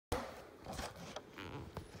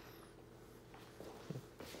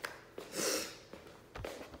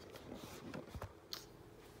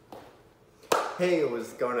Hey,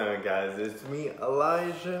 what's going on, guys? It's me,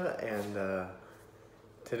 Elijah, and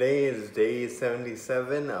today is day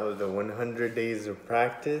 77 of the 100 days of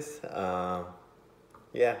practice.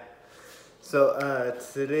 Yeah. So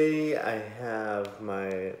today I have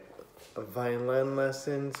my violin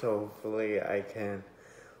lesson, so hopefully I can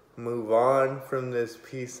move on from this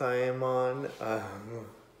piece I am on. I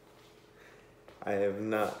have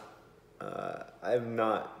not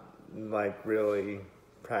like really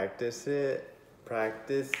practiced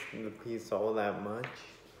the piece all that much.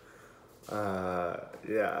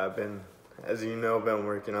 Yeah, I've been, as you know, been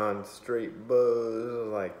working on straight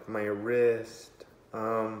bows, like my wrist.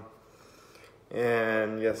 And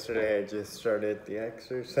yesterday I just started the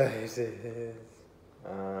exercises.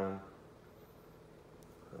 Let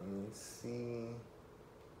me see.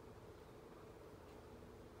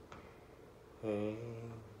 Hey.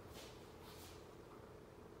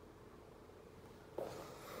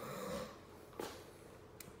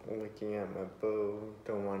 Looking at my bow,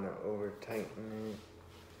 don't want to over tighten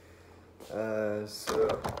it.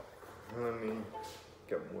 So let me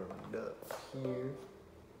get warmed up here.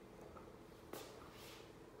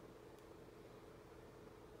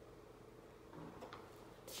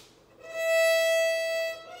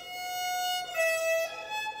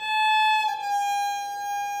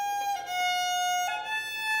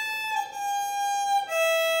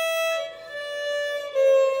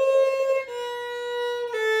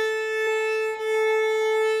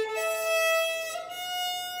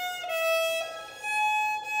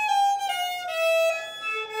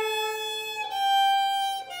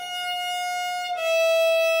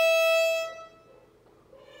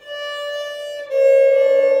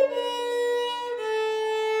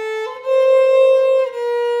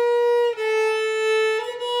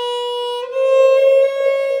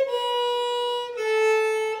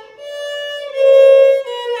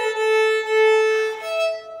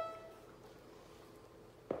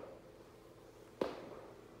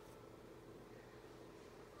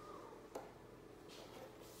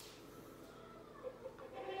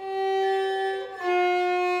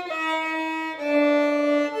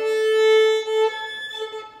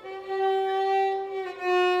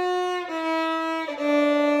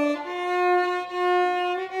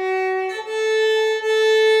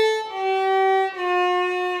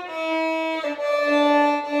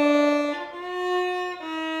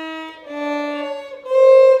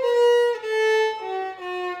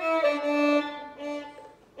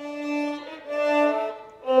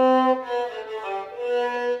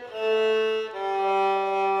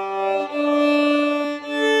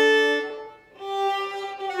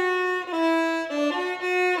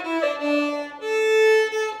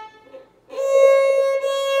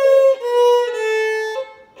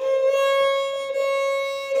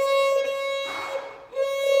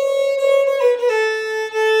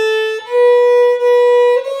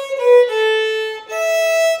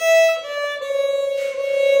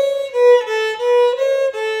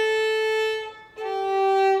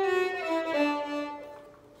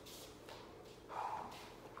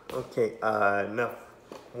 Okay, enough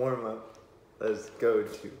warm up. Let's go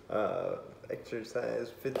to exercise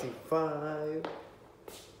 55.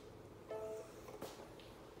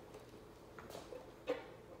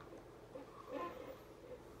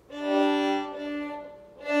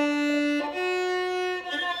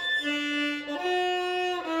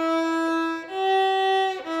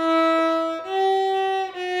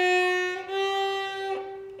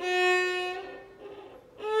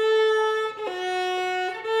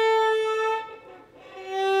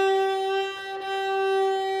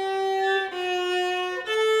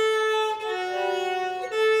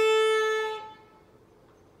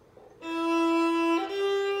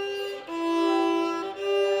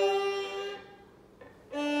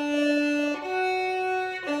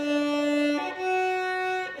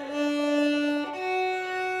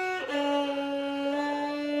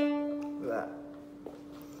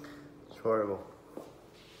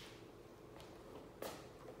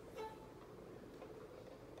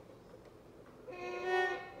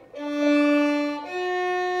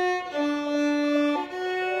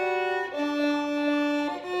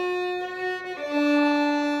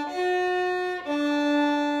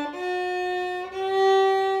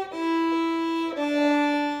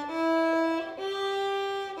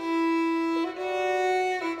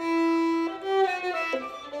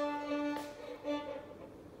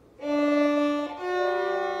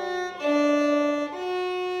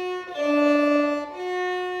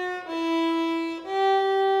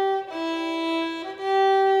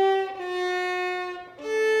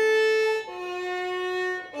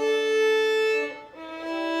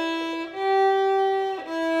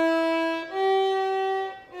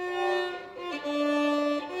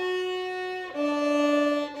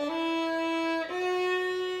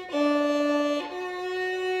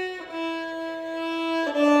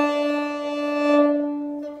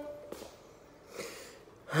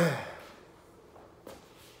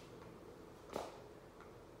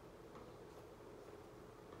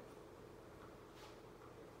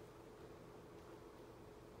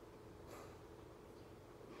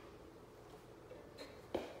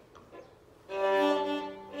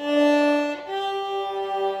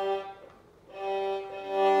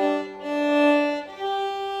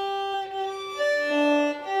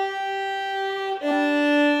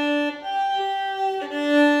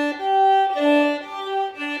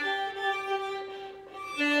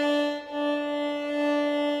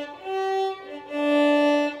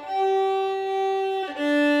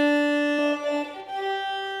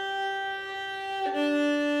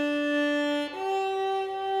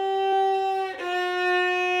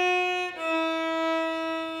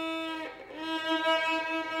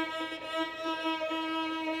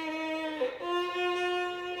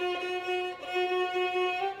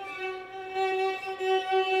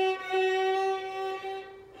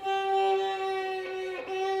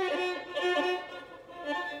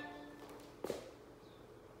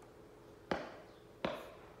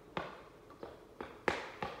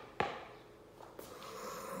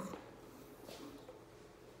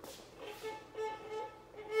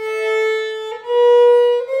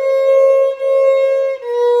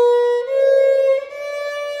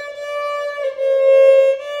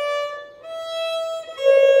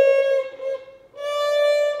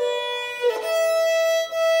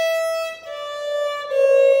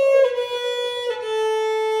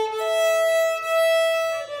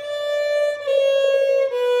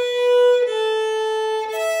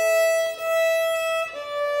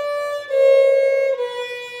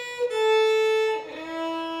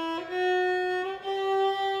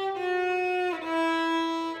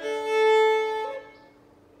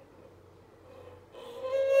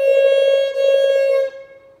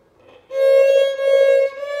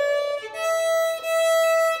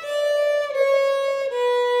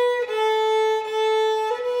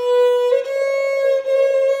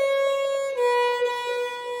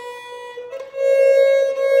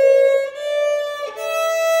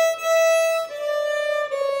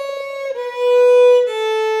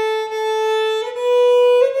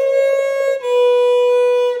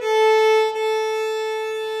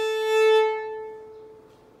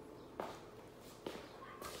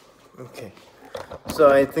 So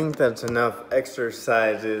I think that's enough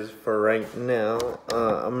exercises for right now.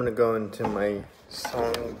 I'm gonna go into my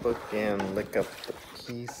songbook and look up the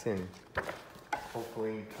piece and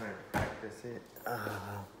hopefully try and practice it.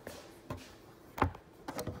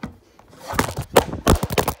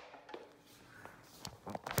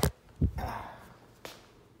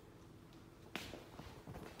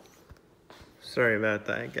 Sorry about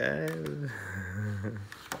that, guys.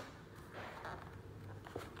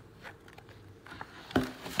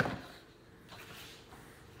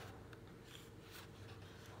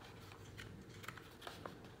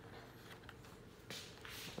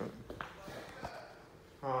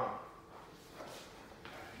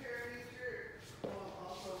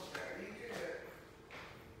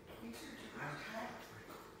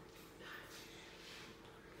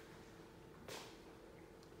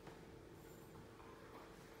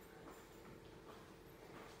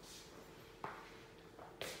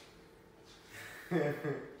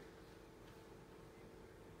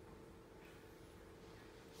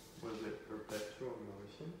 Was it perpetual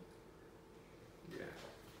motion? Yeah.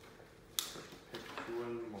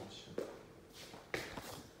 Perpetual motion.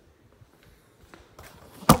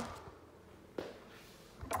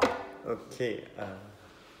 Okay,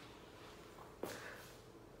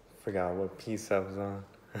 forgot what piece I was on.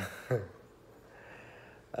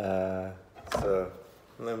 So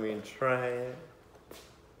let me try it.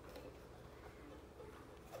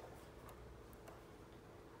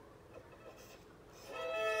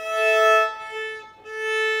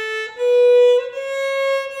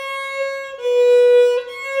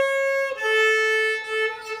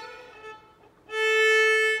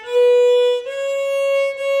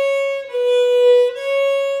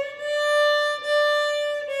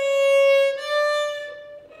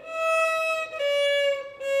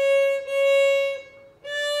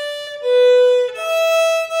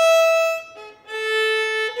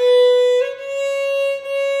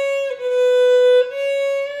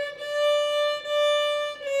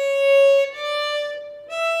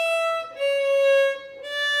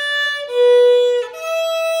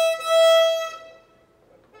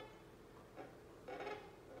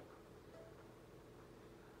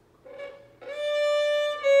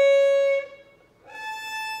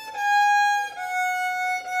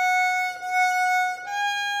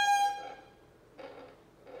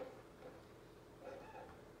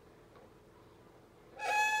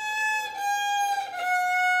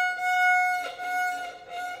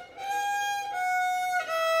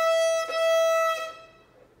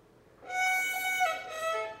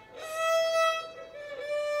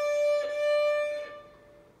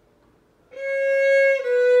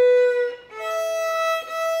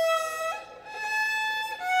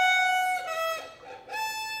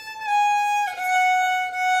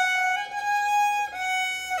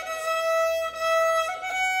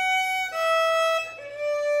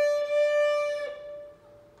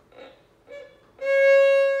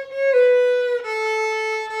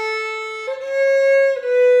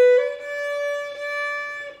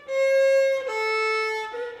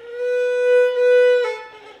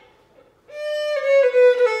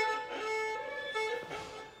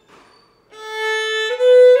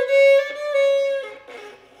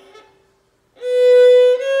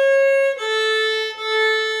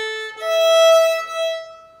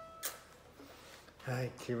 I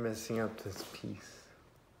keep messing up this piece.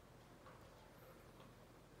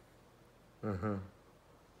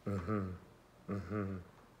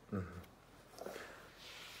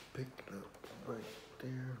 Pick it up right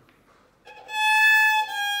there.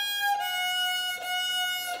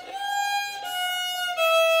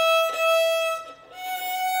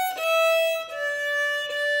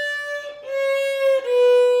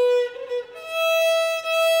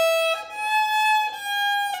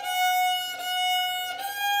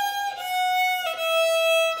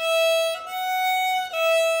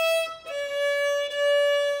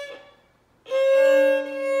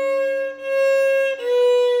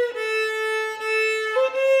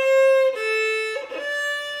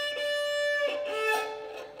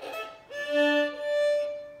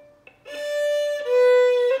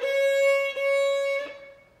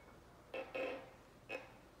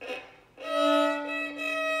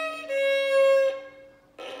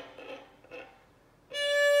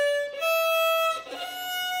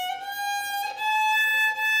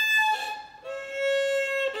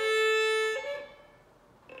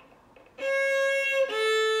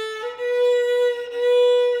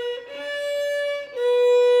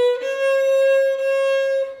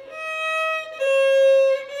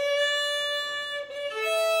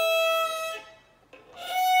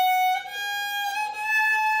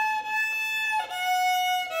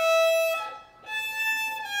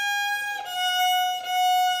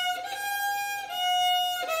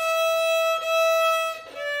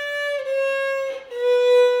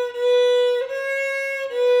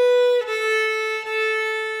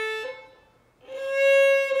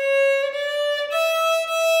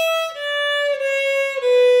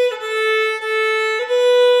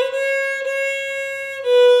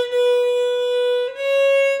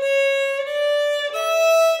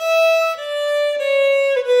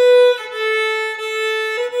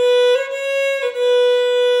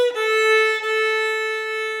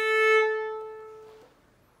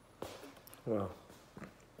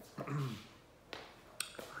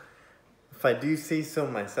 If I do say so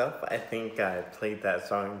myself, I think I played that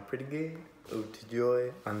song pretty good. Ode to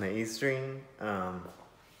Joy on the A string. Can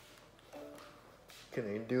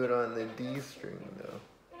I do it on the D string though?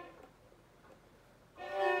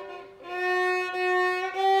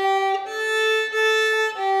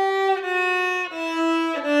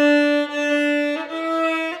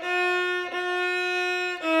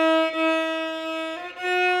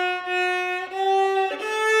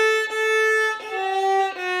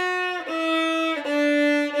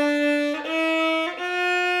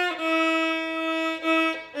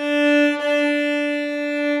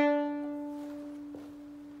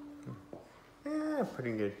 Yeah,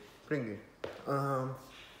 pretty good, pretty good.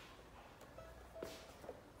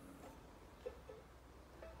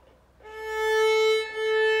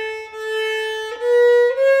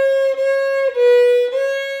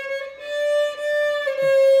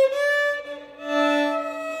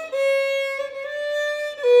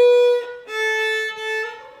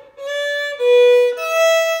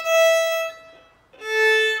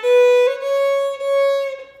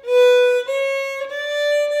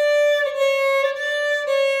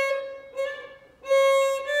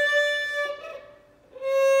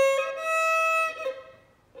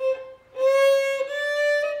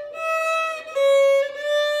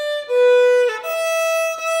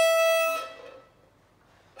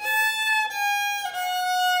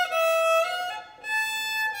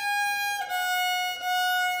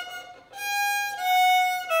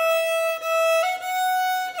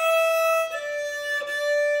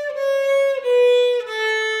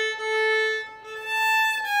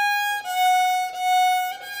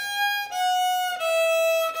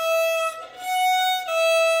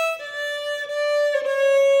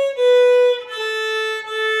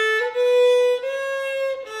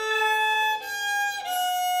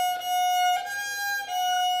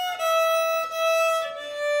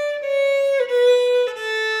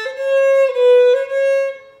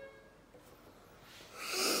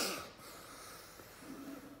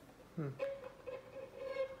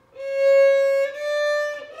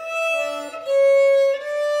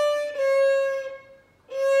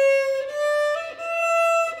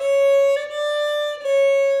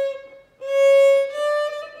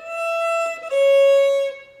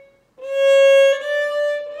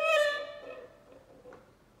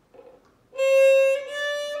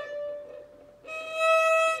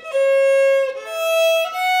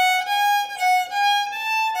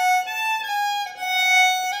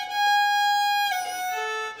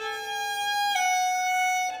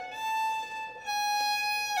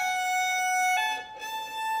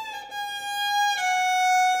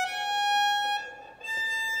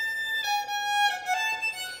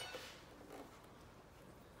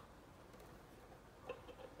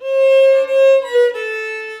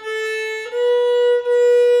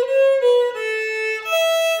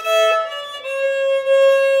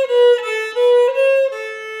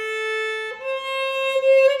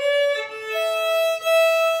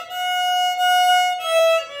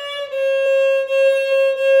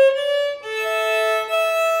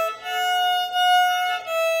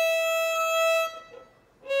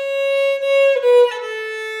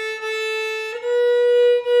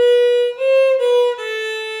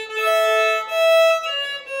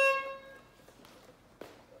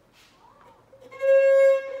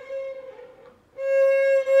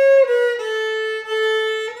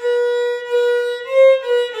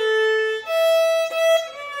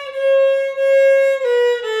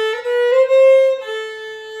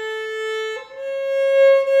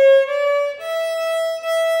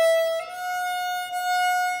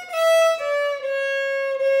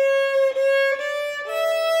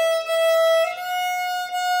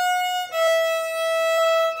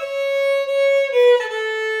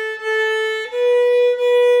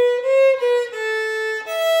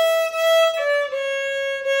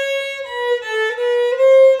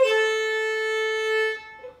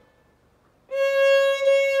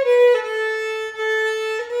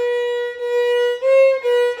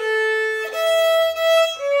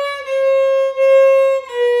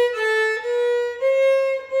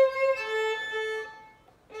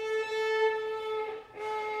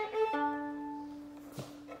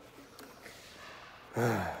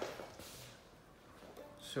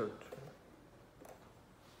 So true.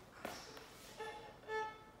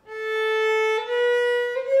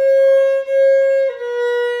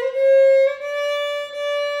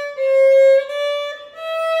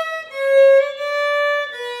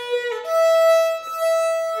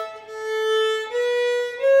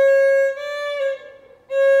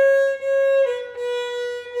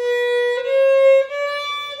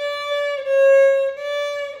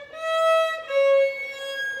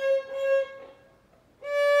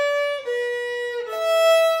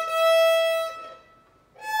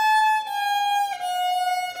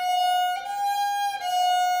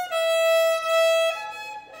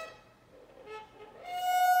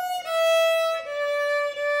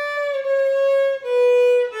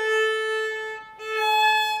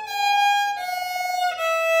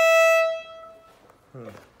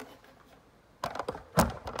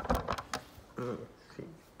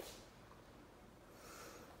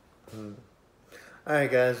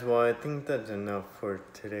 Alright guys, well I think that's enough for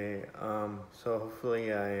today. So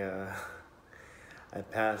hopefully I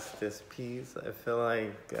passed this piece. I feel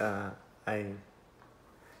like I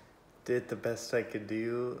did the best I could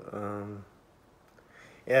do.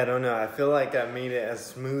 Yeah, I don't know. I feel like I made it as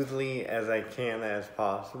smoothly as I can as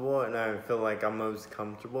possible, and I feel like I'm most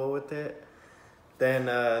comfortable with it. Then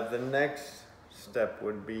the next step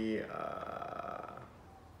would be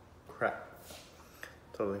crap.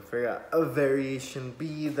 Totally forgot. A variation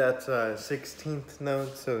B, that's a 16th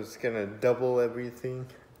note, so it's gonna double everything.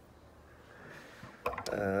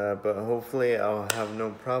 But hopefully I'll have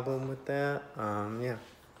no problem with that. Yeah.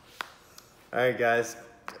 Alright guys,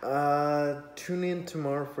 tune in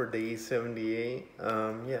tomorrow for day 78.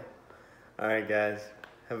 Yeah. Alright guys,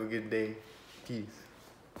 have a good day. Peace.